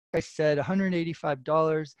I said,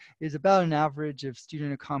 $185 is about an average of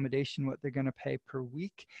student accommodation, what they're going to pay per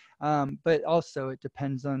week. But also it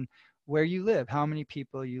depends on where you live, how many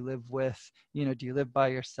people you live with, do you live by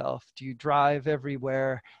yourself? Do you drive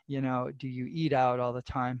everywhere? Do you eat out all the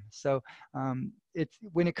time? So it's,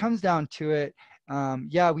 when it comes down to it,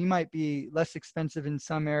 yeah, we might be less expensive in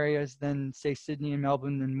some areas than say Sydney and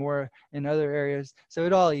Melbourne, and more in other areas. So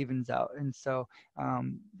it all evens out. And so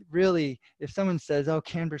really, if someone says, oh,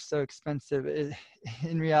 Canberra's so expensive,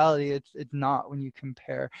 in reality, it's not when you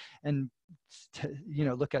compare and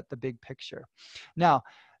look at the big picture. Now,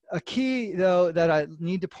 a key though that I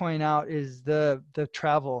need to point out is the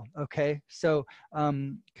travel. Okay, so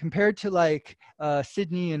compared to like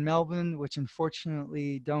Sydney and Melbourne, which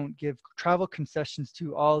unfortunately don't give travel concessions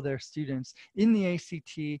to all their students, in the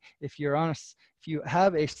ACT, if you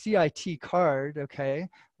have a CIT card, okay,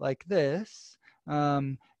 like this,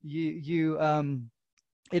 it'll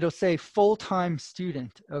say full-time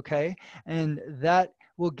student, okay, and that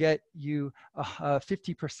will get you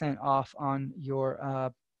 50% off on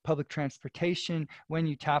your public transportation when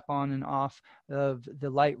you tap on and off of the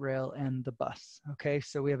light rail and the bus. Okay,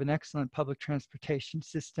 so we have an excellent public transportation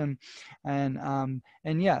system, and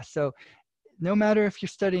yeah, so no matter if you're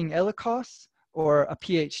studying ELICOS or a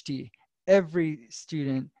PhD, every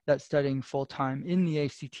student that's studying full-time in the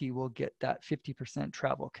ACT will get that 50%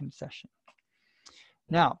 travel concession.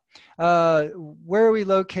 Now, where are we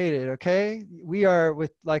located? Okay, we are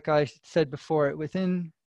like I said before,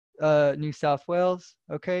 within New South Wales,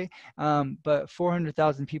 okay, but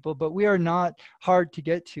 400,000 people, but we are not hard to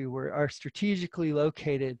get to. We are strategically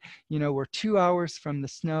located. We're 2 hours from the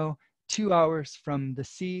snow, 2 hours from the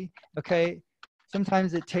sea, okay.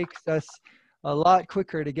 Sometimes it takes us a lot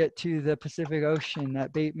quicker to get to the Pacific Ocean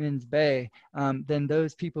at Bateman's Bay than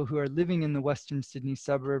those people who are living in the Western Sydney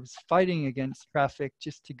suburbs fighting against traffic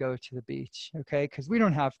just to go to the beach, okay, because we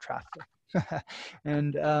don't have traffic.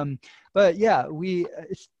 And but yeah,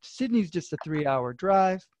 Sydney's just a 3-hour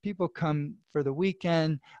drive. People come for the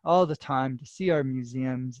weekend all the time to see our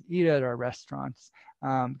museums, eat at our restaurants,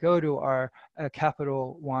 go to our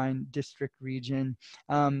Capital Wine District region.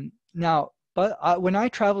 Now, but when I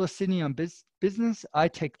travel to Sydney on business, I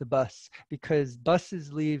take the bus, because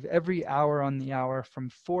buses leave every hour on the hour from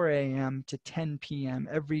 4 a.m. to 10 p.m.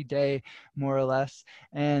 every day, more or less.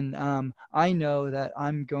 And I know that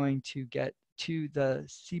I'm going to get to the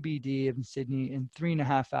CBD of Sydney in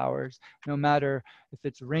 3.5 hours, no matter if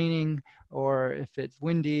it's raining or if it's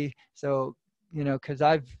windy. So, because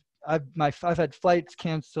I've had flights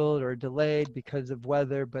canceled or delayed because of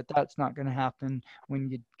weather, but that's not going to happen when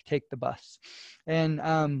you take the bus. And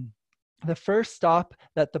the first stop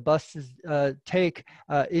that the buses take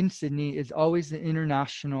in Sydney is always the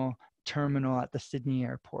international terminal at the Sydney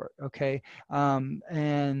airport, okay,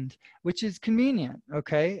 and which is convenient,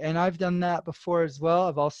 okay, and I've done that before as well.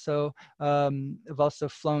 I've also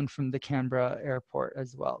flown from the Canberra airport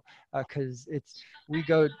as well, because we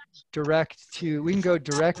can go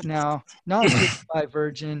direct now, not just by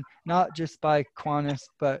Virgin, not just by Qantas,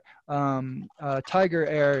 but Tiger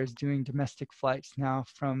Air is doing domestic flights now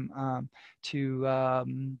from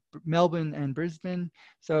to Melbourne and Brisbane.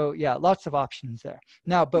 So yeah, lots of options there.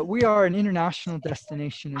 Now, but we are an international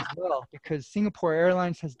destination as well, because Singapore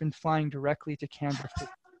Airlines has been flying directly to Canberra for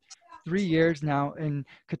 3 years now, and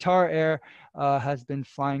Qatar Air has been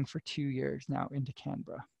flying for 2 years now into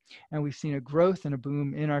Canberra. And we've seen a growth and a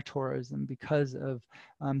boom in our tourism because of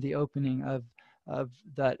the opening of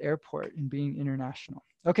that airport and being international.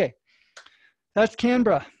 Okay, that's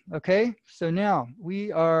Canberra. Okay, so now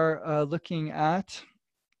we are looking at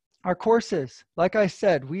our courses. Like I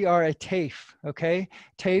said, we are a TAFE, okay?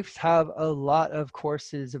 TAFEs have a lot of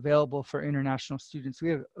courses available for international students. We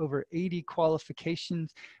have over 80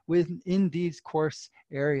 qualifications within these course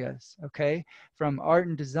areas, okay? From art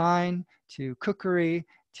and design to cookery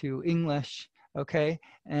to English, okay?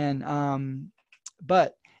 And,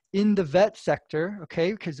 but in the vet sector,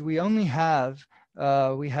 okay, because we only have,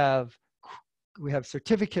 we have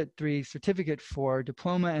Certificate 3, Certificate 4,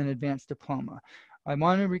 Diploma, and Advanced Diploma. I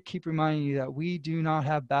want to keep reminding you that we do not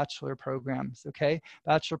have bachelor programs, okay?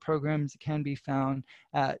 Bachelor programs can be found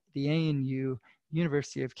at the ANU,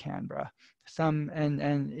 University of Canberra. Some, and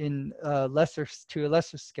in to a lesser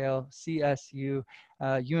scale, CSU,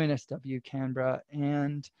 UNSW Canberra,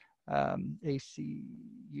 and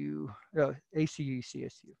ACU,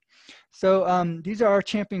 CSU. So these are our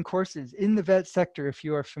champion courses in the vet sector, if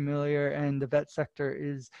you are familiar, and the vet sector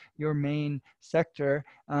is your main sector.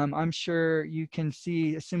 I'm sure you can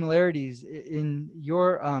see similarities in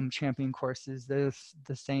your champion courses. They're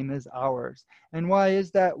the same as ours. And why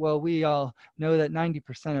is that? Well, we all know that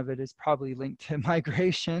 90% of it is probably linked to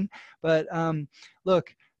migration. But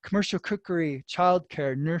look, commercial cookery,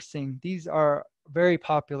 childcare, nursing, these are very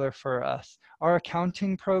popular for us. Our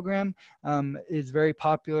accounting program is very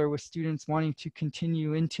popular with students wanting to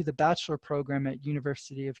continue into the bachelor program at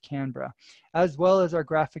University of Canberra, as well as our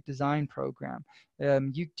graphic design program.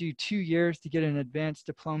 You do 2 years to get an advanced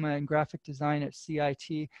diploma in graphic design at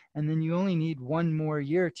CIT, and then you only need 1 more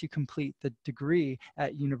year to complete the degree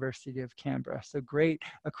at University of Canberra. So great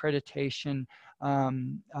accreditation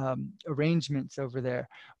arrangements over there.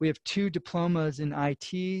 We have 2 diplomas in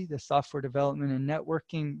IT, the software development and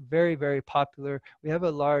networking, very, very popular. We have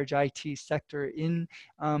a large IT sector in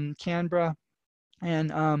Canberra.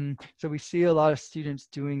 And so we see a lot of students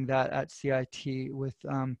doing that at CIT with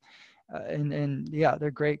and yeah,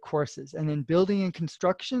 they're great courses. And then building and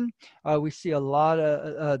construction, we see a lot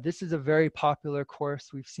of, this is a very popular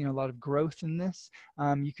course. We've seen a lot of growth in this.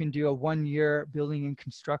 You can do a 1-year building and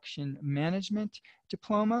construction management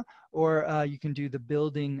diploma, or you can do the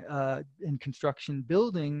building and construction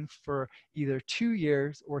building for either 2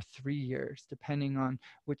 years or 3 years, depending on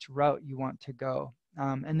which route you want to go.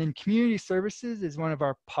 And then community services is one of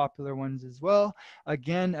our popular ones as well.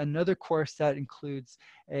 Again, another course that includes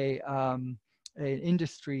an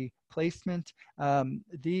industry placement.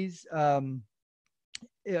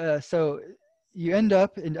 So you end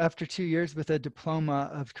up after 2 years with a diploma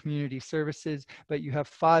of community services, but you have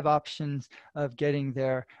 5 options of getting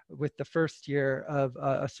there, with the first year of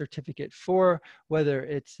a certificate for whether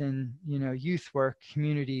it's in youth work,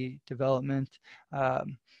 community development,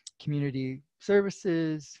 community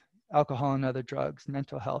services, alcohol and other drugs,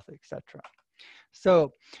 mental health, etc.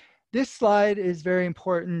 So this slide is very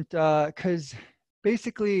important because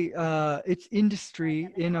basically it's industry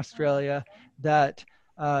in Australia that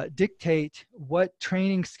dictate what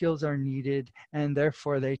training skills are needed, and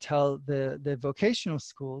therefore they tell the vocational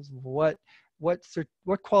schools what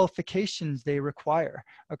qualifications they require.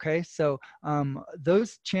 Okay, so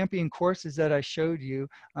those champion courses that I showed you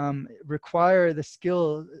require the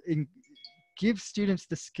skill, give students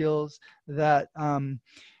the skills that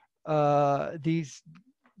these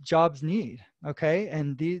jobs need. Okay,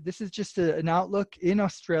 and this is just an outlook in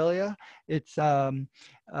Australia. It's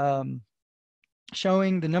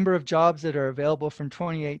showing the number of jobs that are available from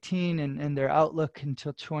 2018 and their outlook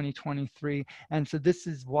until 2023. And so this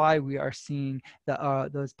is why we are seeing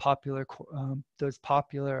those popular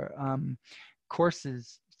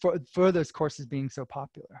courses, for those courses being so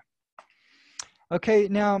popular. Okay,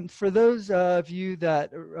 now for those of you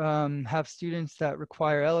that have students that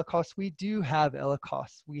require ELICOS, we do have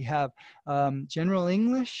ELICOS. We have general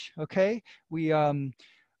English, okay?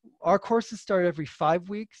 Our courses start every 5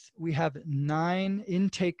 weeks. We have 9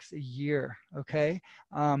 intakes a year, okay?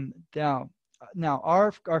 Now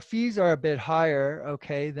our fees are a bit higher,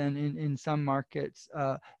 okay, than in some markets,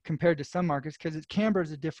 compared to some markets, because Canberra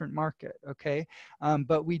is a different market, okay?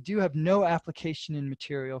 But we do have no application and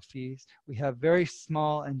material fees. We have very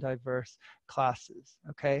small and diverse classes,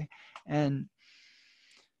 okay? And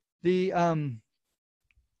the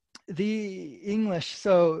English,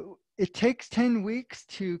 so it takes 10 weeks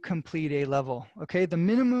to complete A level, okay? The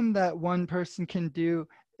minimum that one person can do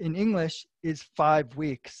in English is 5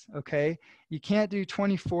 weeks, okay? You can't do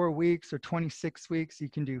 24 weeks or 26 weeks. You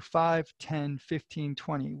can do 5, 10, 15,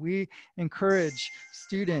 20. We encourage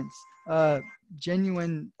students for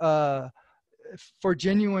genuine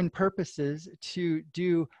purposes to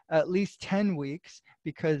do at least 10 weeks,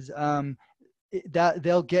 because that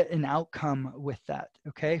they'll get an outcome with that.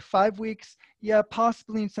 Okay, 5 weeks, yeah,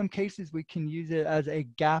 possibly in some cases we can use it as a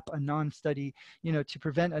gap, a non-study, to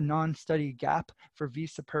prevent a non-study gap for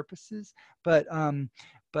visa purposes.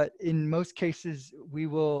 But in most cases we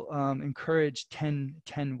will encourage 10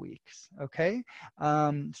 weeks. Okay,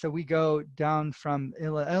 so we go down from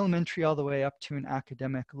elementary all the way up to an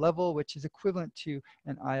academic level, which is equivalent to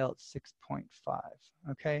an IELTS 6.5.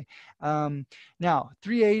 Okay, now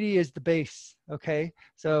 380 is the base. Okay,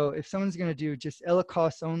 so if someone's going to do just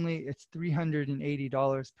ELICOS only, it's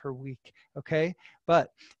 $380 per week. Okay,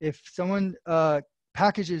 but if someone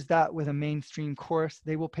packages that with a mainstream course,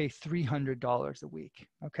 they will pay $300 a week,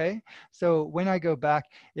 okay? So when I go back,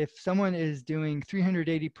 if someone is doing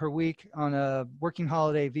 $380 per week on a working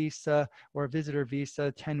holiday visa or a visitor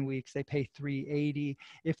visa, 10 weeks, they pay $380.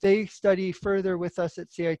 If they study further with us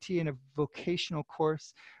at CIT in a vocational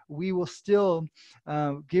course, we will still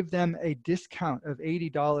give them a discount of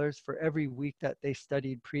 $80 for every week that they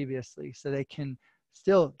studied previously. So they can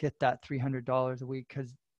still get that $300 a week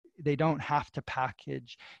because they don't have to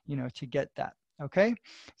package, you know, to get that. Okay,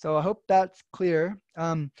 so I hope that's clear.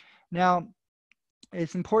 Now,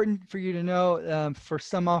 it's important for you to know for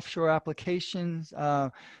some offshore applications,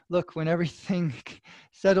 look, when everything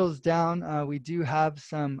settles down, we do have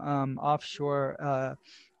some offshore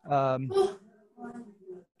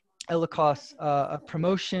ELICOS a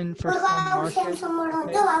promotion for some markets.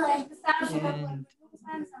 Okay? And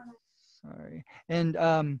sorry,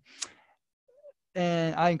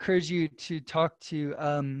 and I encourage you to talk to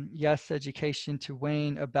Yes Education, to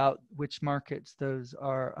Wayne, about which markets those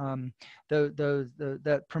are,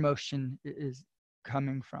 that promotion is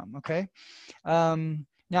coming from, okay?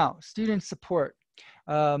 Now, student support.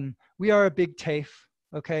 We are a big TAFE,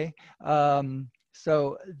 okay?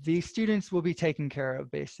 So the students will be taken care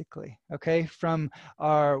of, basically, okay? From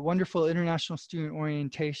our wonderful international student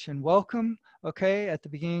orientation welcome, okay, at the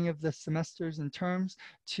beginning of the semesters and terms,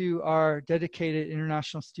 to our dedicated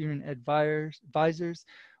international student advisors.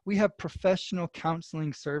 We have professional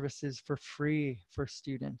counseling services for free for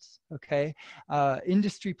students, okay?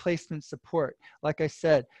 Industry placement support, like I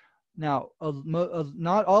said. Now,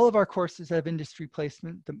 not all of our courses have industry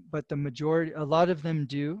placement, but the majority, a lot of them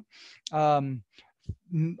do.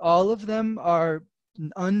 All of them are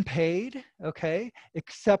unpaid, okay,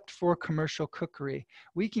 except for commercial cookery.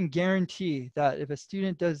 We can guarantee that if a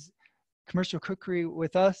student does commercial cookery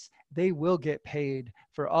with us, they will get paid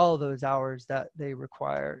for all those hours that they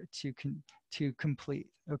require to complete,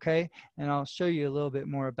 okay? And I'll show you a little bit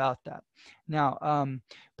more about that. Now,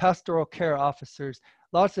 pastoral care officers,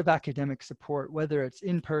 lots of academic support, whether it's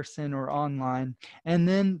in person or online. And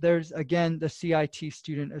then there's, again, the CIT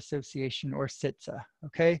Student Association, or CITSA,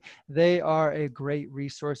 okay? They are a great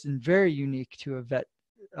resource and very unique to the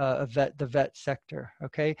vet sector,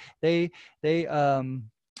 okay? They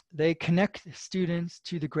connect students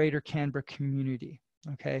to the greater Canberra community,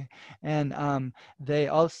 okay? And they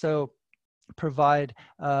also provide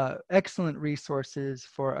excellent resources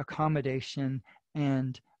for accommodation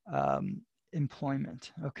and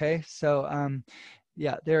employment, okay? So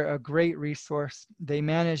yeah, they're a great resource. They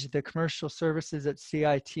manage the commercial services at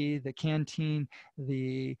CIT, the canteen,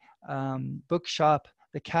 the bookshop,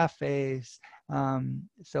 the cafes,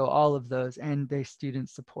 so all of those, and the student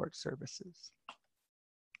support services.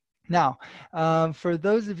 Now, for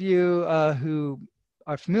those of you who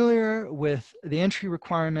are familiar with the entry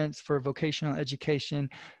requirements for vocational education,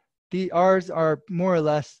 ours are more or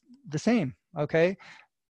less the same, okay?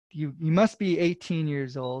 You must be 18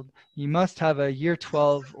 years old. You must have a year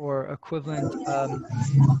 12 or equivalent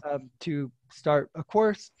to start a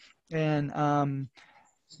course. And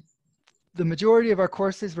the majority of our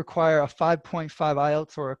courses require a 5.5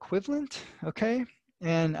 IELTS or equivalent, okay?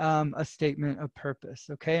 And a statement of purpose,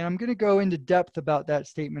 okay? And I'm gonna go into depth about that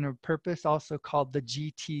statement of purpose, also called the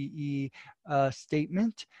GTE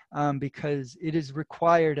statement, because it is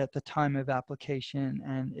required at the time of application,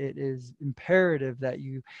 and it is imperative that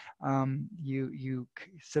you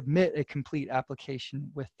submit a complete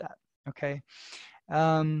application with that, okay?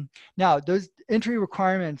 Now, those entry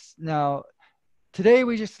requirements, now, today,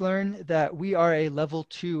 we just learned that we are a level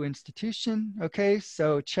 2 institution, okay?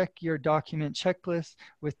 So check your document checklist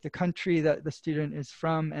with the country that the student is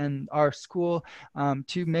from and our school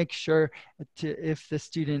to make sure if the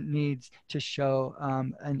student needs to show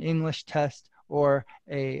an English test or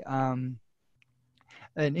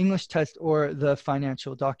an English test or the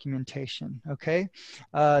financial documentation, okay?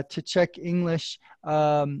 To check English,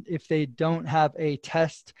 if they don't have a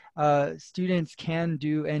test, students can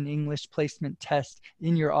do an English placement test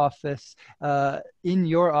in your office.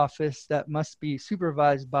 That must be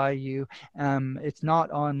supervised by you. It's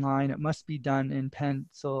not online. It must be done in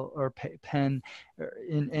pencil or pen,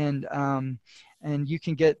 and you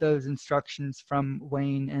can get those instructions from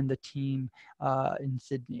Wayne and the team in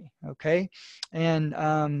Sydney, okay? And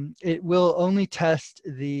it will only test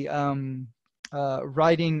the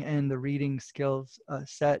writing and the reading skills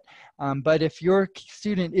set. But if your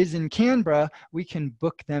student is in Canberra, we can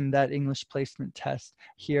book them that English placement test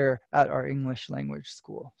here at our English language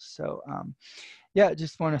school. So yeah,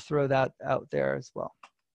 just want to throw that out there as well.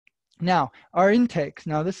 Now, our intakes.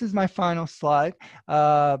 Now, this is my final slide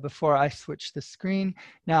before I switch the screen.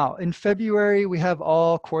 Now, in February, we have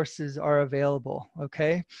all courses are available,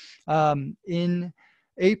 okay? In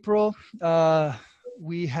April,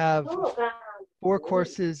 we have 4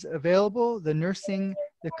 courses available. The nursing,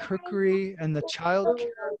 the cookery, and the childcare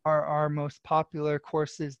are our most popular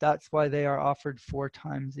courses. That's why they are offered 4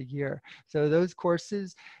 times a year. So those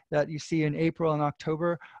courses that you see in April and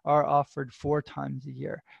October are offered 4 times a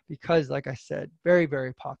year because, like I said, very,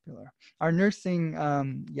 very popular. Our nursing,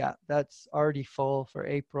 yeah, that's already full for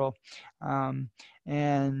April.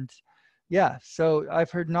 And yeah, so I've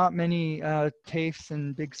heard not many TAFEs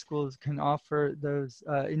and big schools can offer those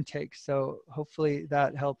intakes. So hopefully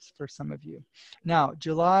that helps for some of you. Now,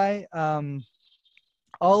 July,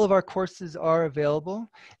 all of our courses are available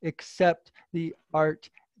except the art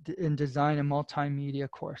and design and multimedia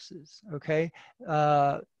courses, okay?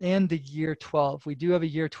 And the year 12. We do have a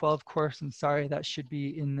year 12 course, and sorry, that should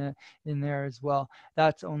be in there as well.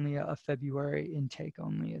 That's only a February intake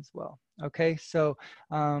only as well. Okay, so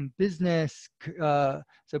business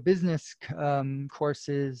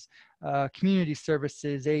courses, community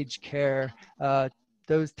services, aged care,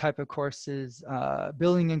 those type of courses,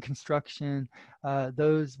 building and construction,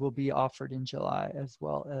 those will be offered in July as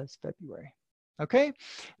well as February. Okay,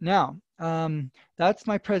 now that's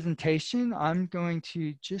my presentation. I'm going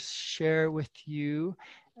to just share with you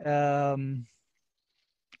a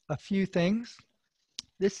few things.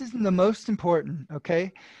 This isn't the most important,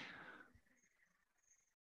 okay?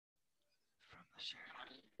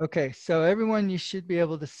 Okay, so everyone, you should be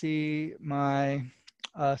able to see my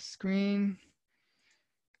screen.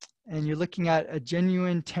 And you're looking at a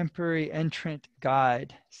genuine temporary entrant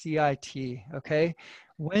guide, CIT, okay?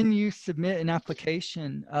 When you submit an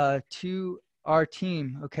application to our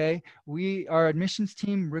team, okay, our admissions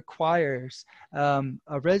team requires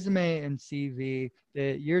a resume and CV,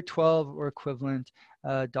 the year 12 or equivalent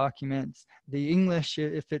documents, the English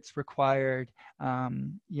if it's required,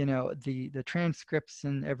 you know, the transcripts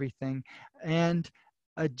and everything, and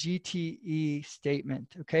a GTE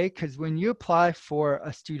statement, okay? Because when you apply for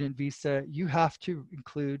a student visa, you have to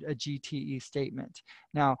include a GTE statement.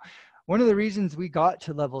 Now, one of the reasons we got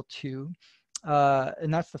to level 2,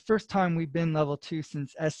 and that's the first time we've been level 2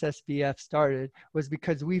 since SSBF started, was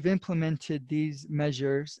because we've implemented these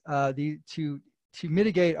measures to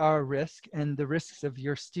mitigate our risk and the risks of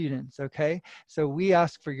your students, okay? So we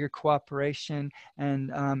ask for your cooperation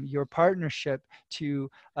and your partnership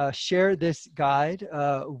to share this guide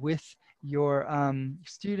with your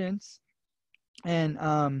students. And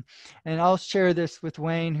I'll share this with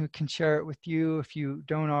Wayne, who can share it with you if you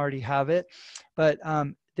don't already have it. But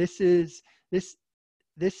this is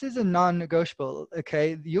a non-negotiable,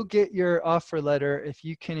 okay? You'll get your offer letter if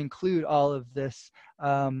you can include all of this,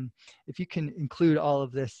 if you can include all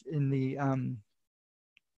of this in the,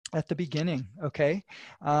 at the beginning, okay?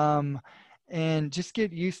 And just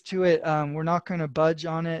get used to it. We're not gonna budge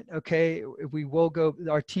on it, okay?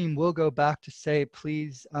 Our team will go back to say,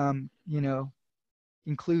 please, you know,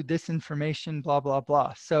 include this information, blah, blah,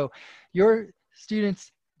 blah. So your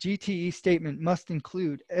students' GTE statement must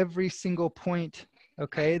include every single point,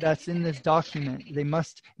 okay, that's in this document. They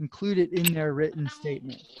must include it in their written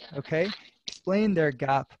statement, okay? Explain their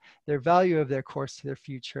gap, their value of their course to their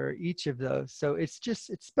future, each of those. So it's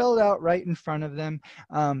spelled out right in front of them.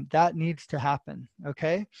 That needs to happen,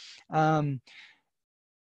 okay? A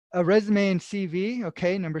resume and CV,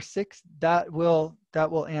 okay, number 6, that will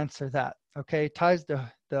answer that, okay? Ties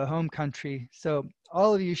to the home country. So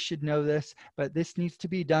all of you should know this, but this needs to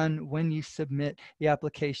be done when you submit the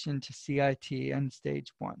application to CIT and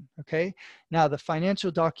stage 1, okay? Now the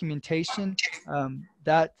financial documentation,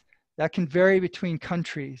 that can vary between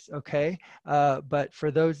countries, okay? But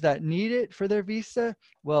for those that need it for their visa,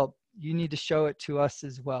 well, you need to show it to us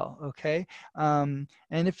as well, okay? And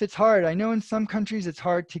if it's hard, I know in some countries it's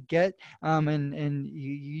hard to get, and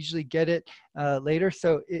you usually get it later.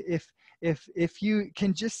 So if you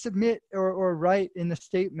can just submit or write in the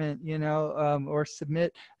statement, you know, or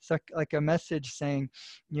submit like a message saying,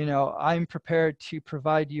 you know, I'm prepared to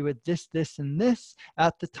provide you with this, this, and this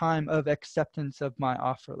at the time of acceptance of my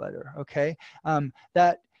offer letter, okay?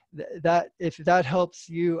 If that helps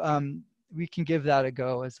you, we can give that a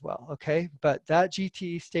go as well, okay? But that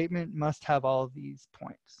GTE statement must have all of these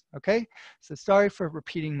points, okay? So sorry for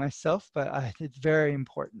repeating myself, but it's very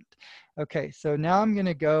important. Okay, so now I'm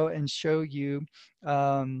gonna go and show you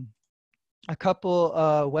a couple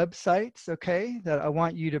websites, okay, that I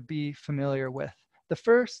want you to be familiar with. The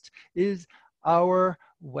first is our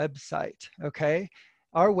website, okay?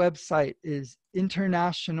 Our website is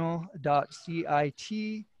international.cit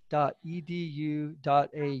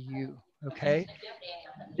Okay,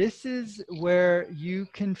 this is where you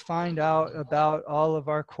can find out about all of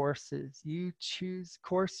our courses. You choose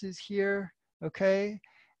courses here, okay?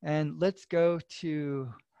 And let's go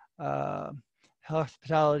to uh,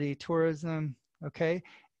 hospitality tourism, okay?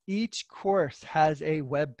 Each course has a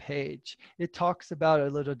web page. It talks about a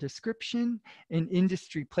little description, an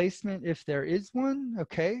industry placement if there is one,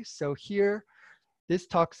 okay? So here, this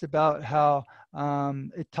talks about how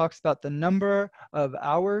it talks about the number of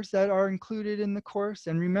hours that are included in the course.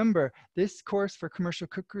 And remember, this course for commercial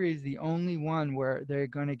cookery is the only one where they're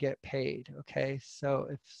going to get paid. Okay, so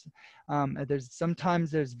if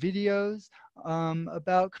sometimes there's videos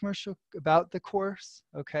about the course.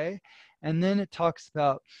 Okay, and then it talks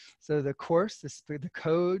about the course, the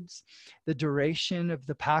codes, the duration of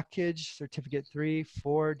the package, certificate 3,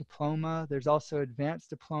 4, diploma. There's also advanced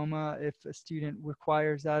diploma if a student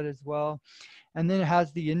requires that as well. And then it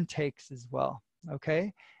has the intakes as well,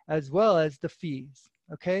 okay? As well as the fees,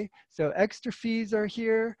 okay? So extra fees are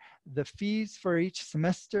here. The fees for each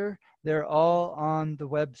semester, they're all on the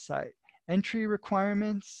website. Entry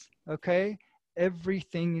requirements, okay?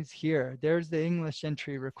 Everything is here. There's the English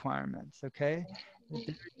entry requirements, okay?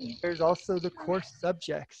 There's also the course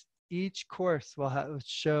subjects. Each course will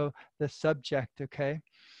show the subject, okay?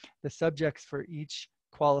 The subjects for each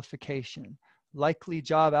qualification. Likely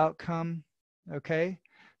job outcome, okay?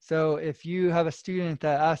 So if you have a student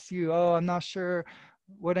that asks you, oh, I'm not sure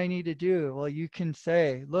what I need to do, well, you can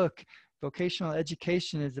say, look, vocational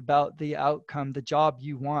education is about the outcome, the job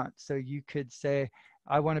you want. So you could say,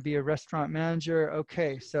 I want to be a restaurant manager.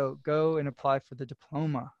 Okay, so go and apply for the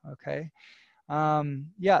diploma, okay?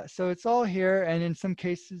 Yeah, so it's all here. And in some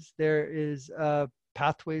cases, there is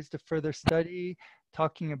pathways to further study,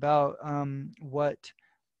 talking about how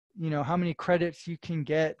many credits you can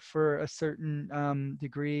get for a certain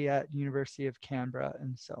degree at University of Canberra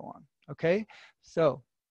and so on. Okay, so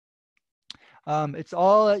it's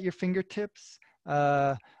all at your fingertips.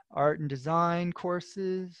 Art and design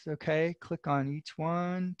courses, okay? Click on each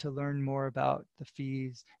one to learn more about the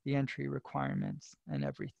fees, the entry requirements, and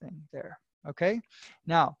everything there, okay?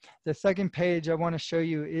 Now, the second page I want to show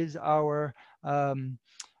you is our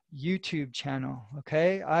YouTube channel,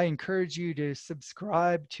 okay? I encourage you to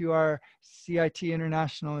subscribe to our CIT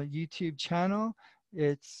International YouTube channel.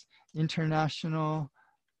 It's International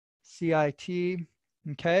CIT,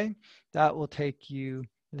 okay? That will take you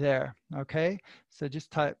there, okay? So just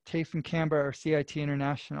type TAFE Canberra or CIT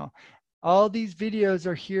International. All these videos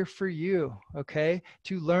are here for you, okay?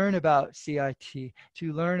 To learn about CIT,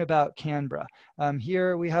 to learn about Canberra.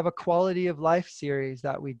 Here we have a quality of life series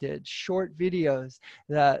that we did, short videos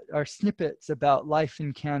that are snippets about life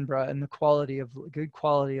in Canberra and the good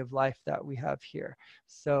quality of life that we have here.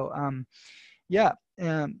 So yeah,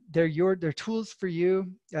 they're tools for you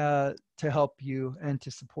to help you and to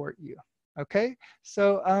support you. Okay,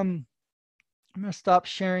 so I'm gonna stop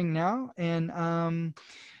sharing now, and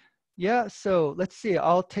yeah, so let's see.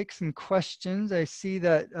 I'll take some questions. I see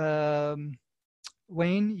that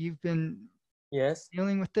Wayne, you've been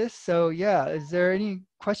dealing with this. So yeah, is there any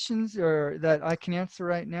questions or that I can answer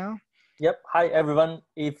right now? Yep. Hi, everyone.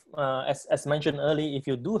 If, as mentioned earlier, if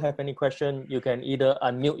you do have any question, you can either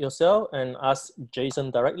unmute yourself and ask Jason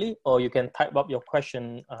directly, or you can type up your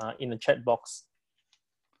question in the chat box.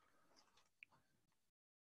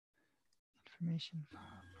 Information.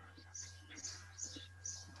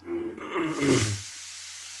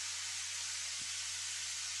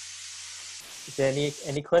 Is there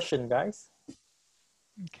any question, guys?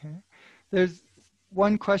 Okay. There's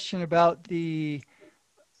one question about the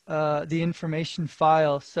information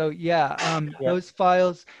file. So yeah, those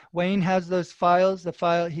files, Wayne has those files,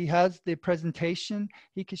 he has the presentation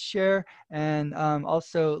he could share, and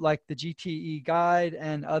also like the GTE guide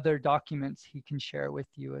and other documents he can share with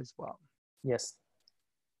you as well. Yes,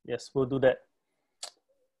 we'll do that.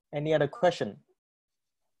 Any other question?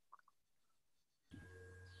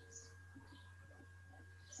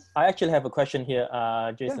 I actually have a question here,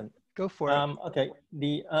 Jason. Yeah, go for it. Okay,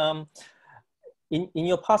 in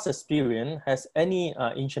your past experience, has any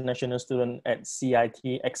international student at CIT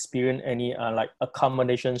experienced any like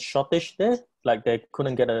accommodation shortage there? Like they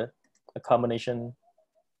couldn't get a accommodation?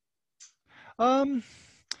 You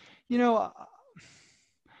know,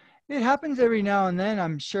 it happens every now and then,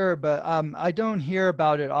 I'm sure, but I don't hear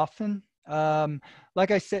about it often.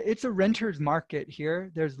 Like I said, it's a renter's market here.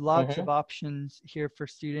 There's lots of options here for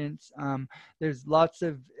students. There's lots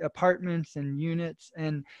of apartments and units,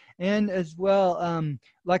 and as well,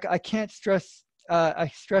 like I can't stress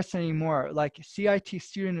anymore, like CIT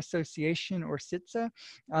Student Association or CITSA.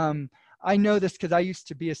 I know this because I used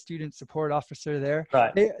to be a student support officer there.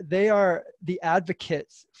 Right. They are the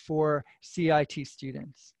advocates for CIT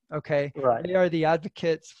students. Okay, Right. they are the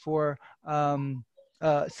advocates for.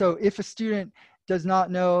 So if a student does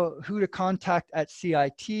not know who to contact at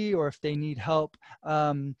CIT, or if they need help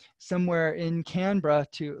somewhere in Canberra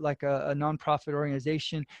to like a nonprofit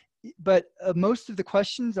organization, but most of the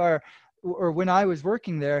questions are, or when I was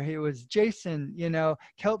working there, it was, Jason, you know,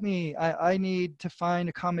 help me. I need to find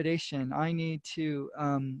accommodation. I need to,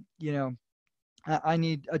 you know, I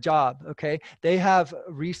need a job. Okay. They have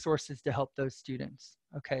resources to help those students.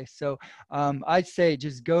 Okay. So I'd say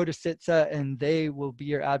just go to CITSA and they will be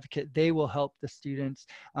your advocate. They will help the students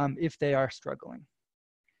if they are struggling.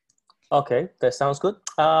 Okay, that sounds good.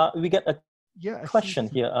 We get a Yeah, I see question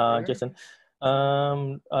here, there. Jason.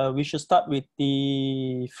 We should start with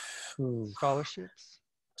the Scholarships.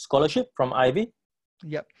 scholarship from Ivy.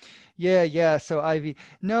 Yep. Yeah. So Ivy,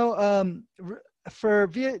 no, for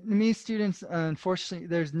Vietnamese students, unfortunately,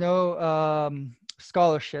 there's no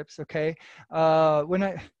scholarships. Okay.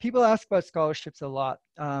 When people ask about scholarships a lot,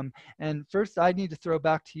 and first I need to throw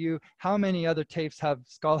back to you, how many other TAFEs have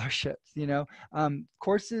scholarships? You know,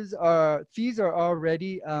 fees are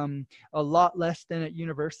already a lot less than at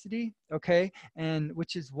university. Okay. And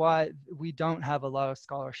which is why we don't have a lot of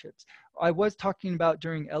scholarships. I was talking about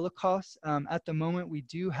during ELICOS. At the moment, we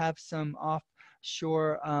do have some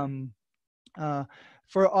offshore,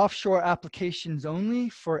 for offshore applications only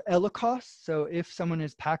for ELICOS. So if someone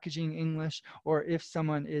is packaging English, or if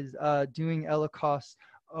someone is doing ELICOS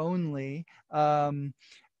only,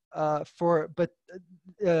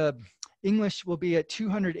 English will be at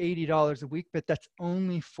 $280 a week, but that's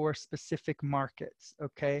only for specific markets,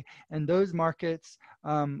 okay? And those markets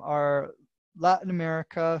are Latin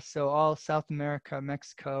America, so all South America,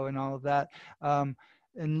 Mexico, and all of that.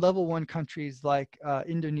 And level 1 countries like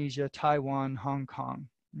Indonesia, Taiwan, Hong Kong,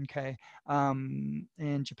 okay,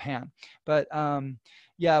 and Japan. But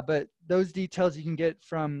yeah, but those details you can get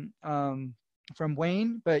from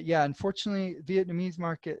Wayne. But yeah, unfortunately, Vietnamese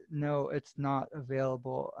market, no, it's not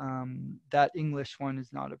available. That English one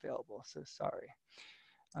is not available, so sorry.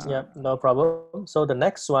 Yeah, no problem. So the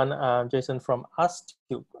next one, Jason from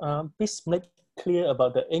Astute, please make clear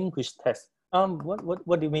about the English test.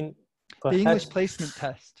 What do you mean? The English Perhaps. placement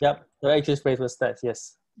test. Yep, the English placement test.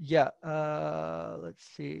 Yes. Yeah. Let's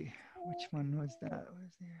see. Which one was that?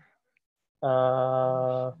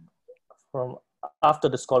 From after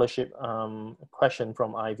the scholarship question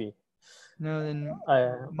from Ivy. No, then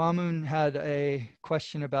Mamoon had a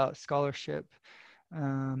question about scholarship,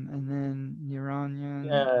 and then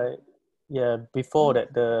Niranjan. Yeah, before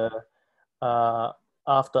that, the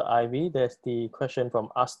after Ivy, there's the question from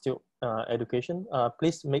Astute Education.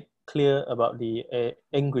 Please make clear about the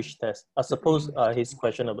English test. I suppose his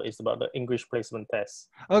question is about the English placement test.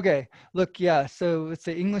 Okay, look, yeah, so it's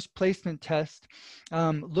the English placement test.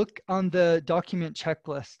 Look on the document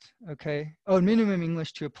checklist, okay? Oh, minimum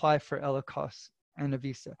English to apply for ELICOS and a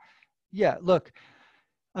visa. Yeah, look,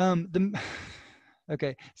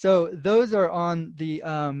 okay, so those are on the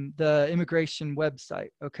immigration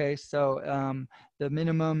website. Okay, so the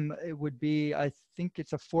minimum, it would be, I think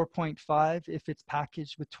it's a 4.5 if it's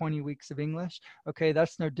packaged with 20 weeks of English. Okay,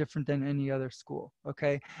 that's no different than any other school.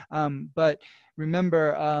 Okay, but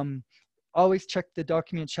remember, always check the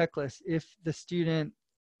document checklist. If the student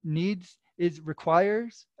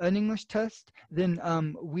requires an English test, then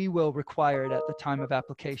we will require it at the time of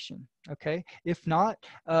application. Okay, if not,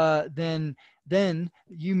 then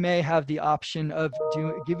you may have the option of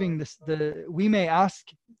giving this, we may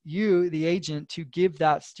ask you, the agent, to give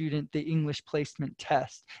that student the English placement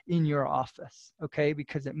test in your office, okay,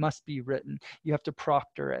 because it must be written. You have to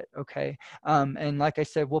proctor it, okay? And like I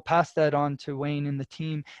said, we'll pass that on to Wayne and the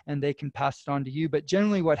team, and they can pass it on to you. But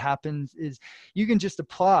generally what happens is you can just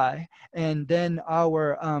apply, and then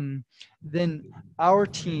our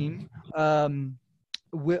team,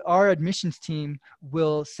 our admissions team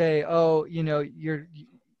will say, oh, you know,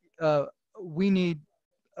 we need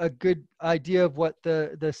a good idea of what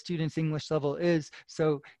the student's English level is.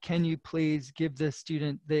 So can you please give the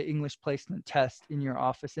student the English placement test in your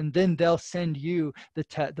office? And then they'll send you the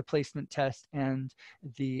placement test and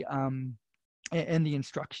the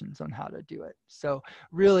instructions on how to do it. So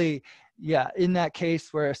really, yeah, in that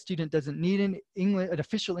case where a student doesn't need an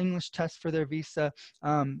official English test for their visa,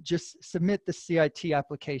 just submit the CIT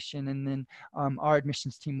application, and then our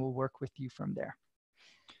admissions team will work with you from there.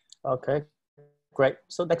 Okay, great.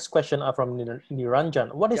 So next question from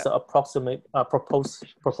Niranjan. What is the approximate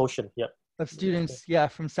proportion of students,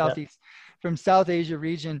 from Southeast, from South Asia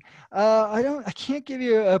region? I can't give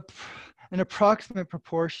you an approximate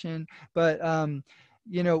proportion, but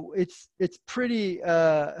you know, it's pretty,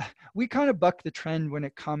 we kind of buck the trend when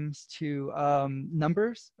it comes to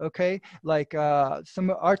numbers, okay? Like some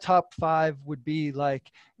of our top 5 would be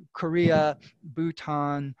like Korea,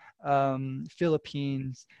 Bhutan,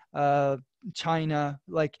 Philippines, China.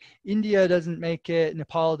 Like India doesn't make it,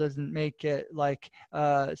 Nepal doesn't make it, like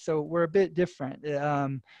so we're a bit different.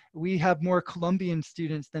 We have more Colombian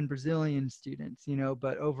students than Brazilian students, you know,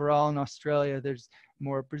 but overall in Australia there's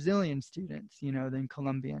more Brazilian students, you know, than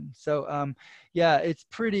Colombian. So yeah, it's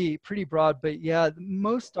pretty broad, but yeah,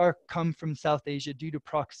 most are come from South Asia due to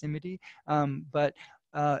proximity. But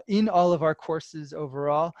in all of our courses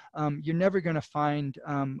overall, you're never going to find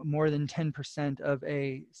more than 10% of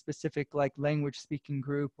a specific like language speaking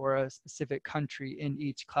group or a specific country in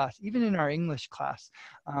each class. Even in our English class,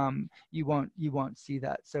 you won't see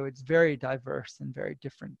that. So it's very diverse and very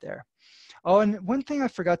different there. Oh, and one thing I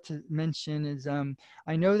forgot to mention is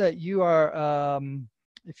I know that you are,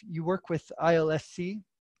 if you work with ILSC,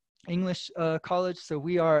 English College, so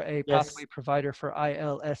we are a pathway Yes. provider for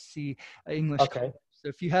ILSC English College. Okay. So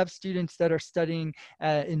if you have students that are studying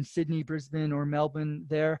in Sydney, Brisbane, or Melbourne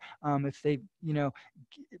there, if they, you know,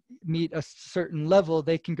 meet a certain level,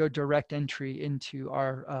 they can go direct entry into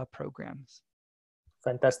our programs.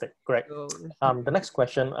 Fantastic. Great. So, The next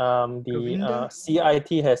question, the Govinda? CIT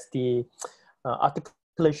has the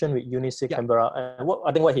articulation with UNICE Yeah. Canberra. And what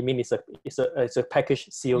I think what he means is a package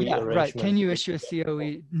COE Yeah, arrangement. right. Can you issue a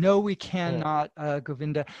COE? No, we cannot,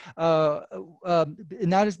 Govinda.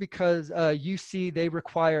 And that is because UC, they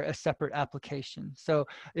require a separate application. So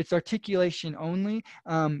it's articulation only.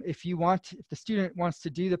 If the student wants to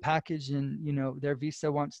do the package and, you know, their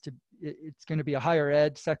visa wants to, it's going to be a higher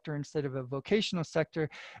ed sector instead of a vocational sector,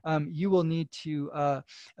 you will need to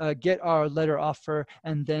get our letter offer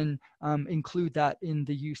and then include that in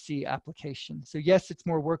the UC application. So yes, it's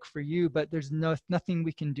more work for you, but there's nothing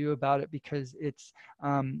we can do about it because it's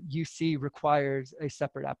UC requires a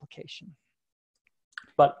separate application.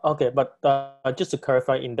 But okay, but just to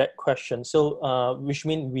clarify in that question, so which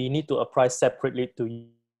means we need to apply separately to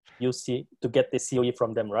UC to get the COE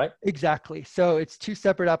from them, right? Exactly. So it's 2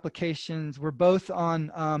 separate applications. We're both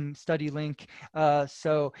on StudyLink.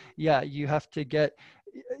 So yeah, you have to get,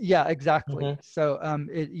 yeah, exactly. So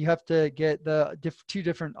you have to get the 2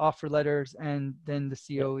 different offer letters and then the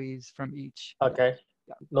COEs from each. Okay,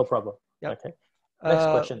 yeah. no problem. Yep. Okay. Next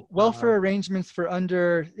question. Welfare arrangements for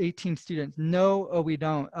under 18 students. No, we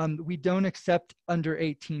don't. We don't accept under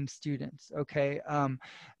 18 students. Okay.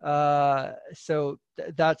 So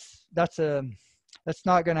that's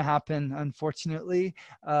not going to happen, unfortunately.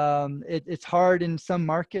 It's hard in some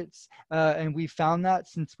markets, and we found that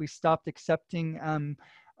since we stopped accepting under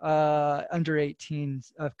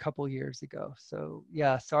 18s a couple years ago. So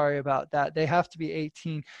yeah, sorry about that. They have to be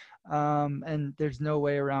 18, and there's no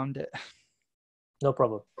way around it. No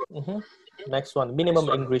problem. Next one, minimum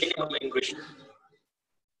English.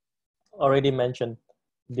 Already mentioned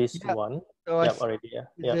this one. So yeah, already.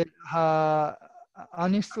 Yeah. Is it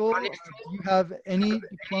Anisul? Do you have any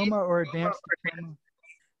diploma or advanced diploma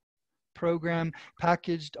program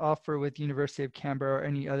packaged offer with University of Canberra or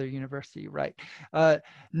any other university? Right.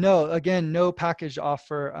 No, again, no package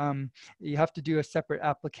offer. You have to do a separate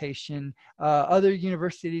application. Other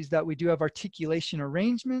universities that we do have articulation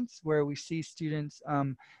arrangements where we see students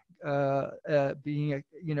being,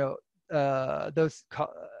 you know, those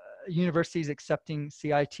universities accepting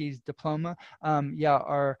CIT's diploma, yeah,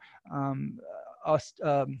 are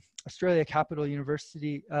Australia Capital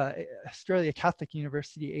University, Australia Catholic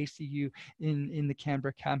University, ACU, in the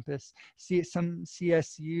Canberra campus. See some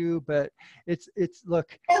CSU, but it's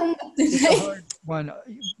look, it's a hard one.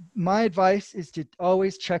 My advice is to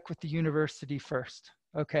always check with the university first.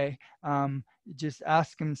 Okay, just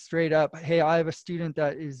ask them straight up. Hey, I have a student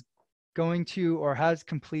that is going to or has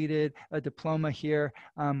completed a diploma here,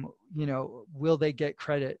 you know, will they get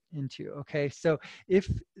credit into? Okay, so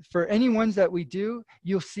if for any ones that we do,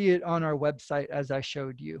 you'll see it on our website as I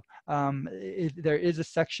showed you. There is a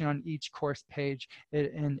section on each course page,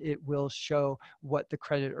 and it will show what the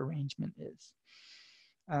credit arrangement is.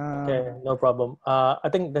 Okay, no problem. I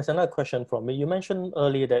think there's another question from me. You mentioned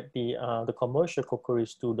earlier that the commercial cookery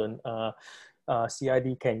student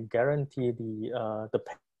CID can guarantee the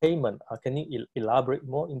payment. Can you elaborate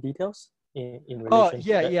more in details in relation to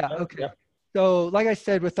that? Okay. So like I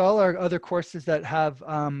said, with all our other courses that have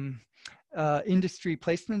industry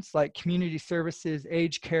placements like community services,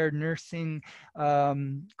 aged care, nursing,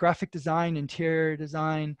 graphic design, interior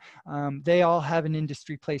design. They all have an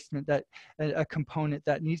industry placement, that a component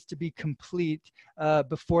that needs to be complete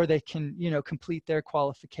before they can, complete their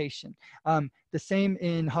qualification. The same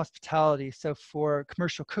in hospitality. So for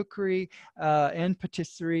commercial cookery and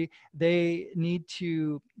patisserie, they need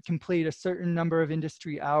to complete a certain number of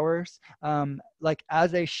industry hours, like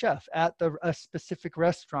as a chef at a specific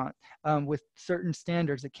restaurant, with certain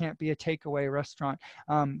standards. It can't be a takeaway restaurant.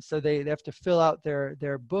 So they have to fill out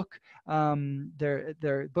their book,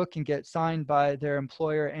 their book, and get signed by their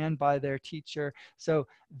employer and by their teacher. So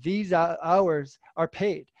these hours are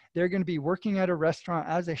paid. They're going to be working at a restaurant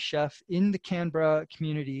as a chef in the Canberra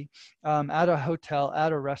community, at a hotel,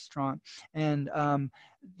 at a restaurant. And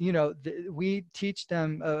we teach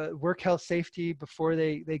them work health safety before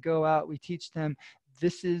they go out. We teach them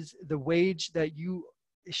this is the wage that you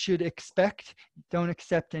should expect. Don't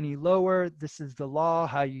accept any lower. This is the law,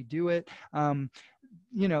 how you do it.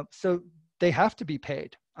 So they have to be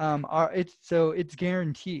paid. It's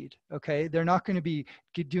guaranteed. Okay, they're not going to be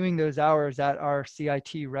doing those hours at our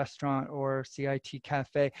CIT restaurant or CIT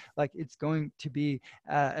cafe. Like, it's going to be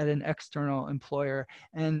at an external employer,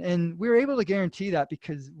 and we're able to guarantee that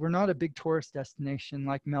because we're not a big tourist destination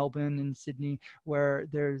like Melbourne and Sydney, where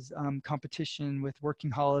there's competition with working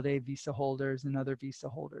holiday visa holders and other visa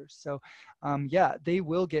holders. So yeah, they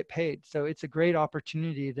will get paid. So it's a great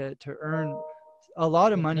opportunity to earn a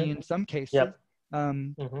lot of money in some cases. Yep.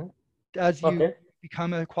 As you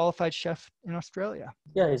become a qualified chef in Australia.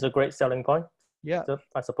 Yeah, it's a great selling point. Yeah, so,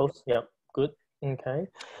 I suppose. Yeah, good. Okay.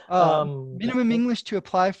 Minimum English to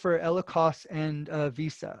apply for ELICOS and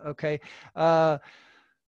visa. Okay.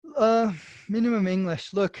 Minimum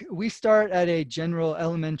English. Look, we start at a general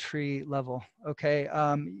elementary level. Okay.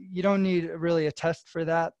 You don't need really a test for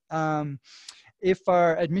that. If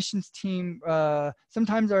our admissions team,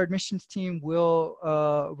 sometimes our admissions team will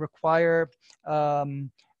require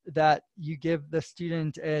that you give the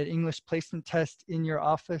student an English placement test in your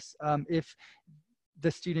office if the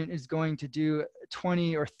student is going to do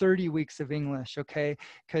 20 or 30 weeks of English, okay?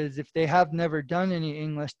 Because if they have never done any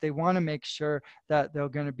English, they want to make sure that they're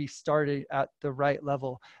going to be started at the right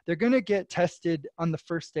level. They're going to get tested on the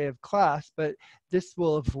first day of class, but this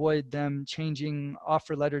will avoid them changing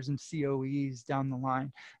offer letters and COEs down the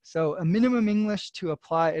line. So a minimum English to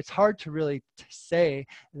apply, it's hard to really say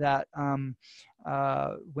that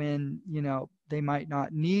when, they might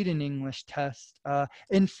not need an English test.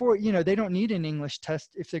 And for, they don't need an English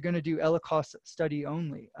test if they're going to do ELICOS study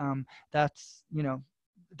only. That's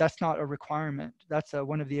not a requirement. That's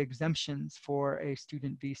one of the exemptions for a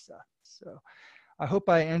student visa. So I hope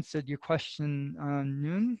I answered your question,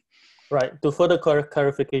 Noon. Right. To further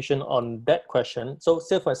clarification on that question, so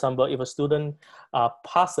say, for example, if a student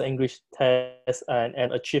pass the English test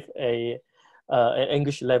and achieve an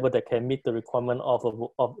English level that can meet the requirement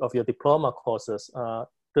of your diploma courses,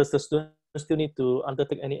 does the student still need to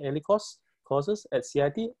undertake any ELICOS courses at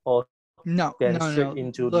CIT, or no?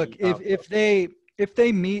 Into look, if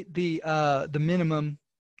they meet the minimum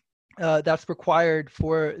that's required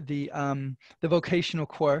for the vocational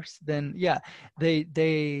course, then yeah,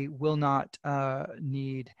 they will not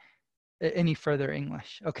need any further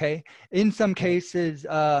English. Okay. In some cases,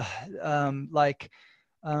 like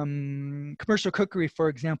commercial cookery, for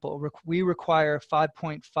example, we require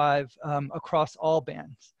 5.5 across all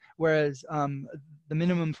bands, whereas the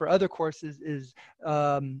minimum for other courses is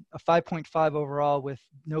a 5.5 overall with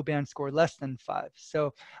no band score less than 5.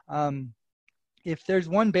 So if there's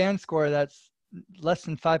one band score that's less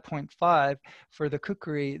than 5.5 for the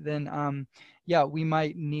cookery, then yeah, we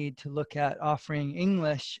might need to look at offering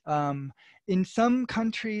English. In some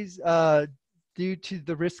countries, due to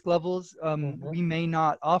the risk levels, we may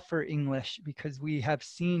not offer English because we have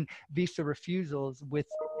seen visa refusals with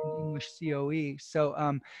an English COE.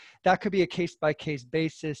 So that could be a case-by-case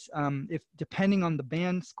basis. If depending on the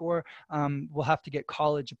band score, we'll have to get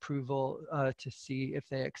college approval to see if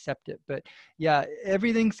they accept it. But yeah,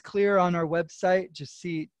 everything's clear on our website.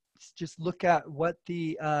 Just look at what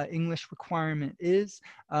the English requirement is.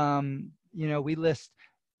 We list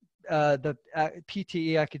the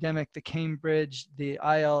PTE academic, the Cambridge, the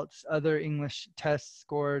IELTS, other English test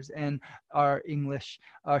scores, and our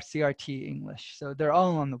CRT English. So they're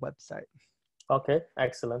all on the website. Okay,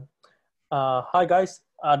 excellent. Hi guys,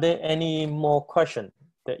 are there any more questions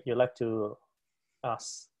that you'd like to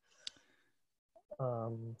ask?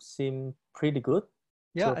 Seem pretty good.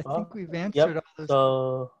 Yeah, so I think we've answered all those.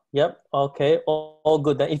 So, yep, okay, all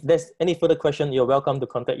good. Then if there's any further question, you're welcome to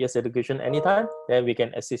contact Yes Education anytime. Then we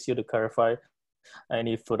can assist you to clarify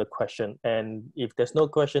any further question. And if there's no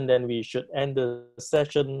question, then we should end the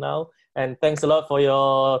session now. And thanks a lot for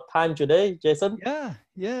your time today, Jason. Yeah,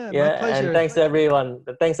 yeah, my Yeah, and pleasure. thanks everyone.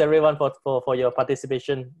 Thanks everyone for your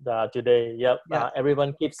participation today. Yep. Yeah,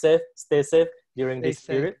 Everyone keep safe, stay safe during stay this safe.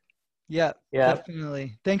 period. Yeah, Yeah.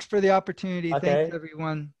 definitely. Thanks for the opportunity. Thanks, Okay.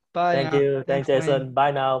 everyone. Bye Thank now. you. Thanks, Thanks, Wayne. Jason.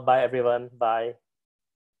 Bye now. Bye everyone. Bye.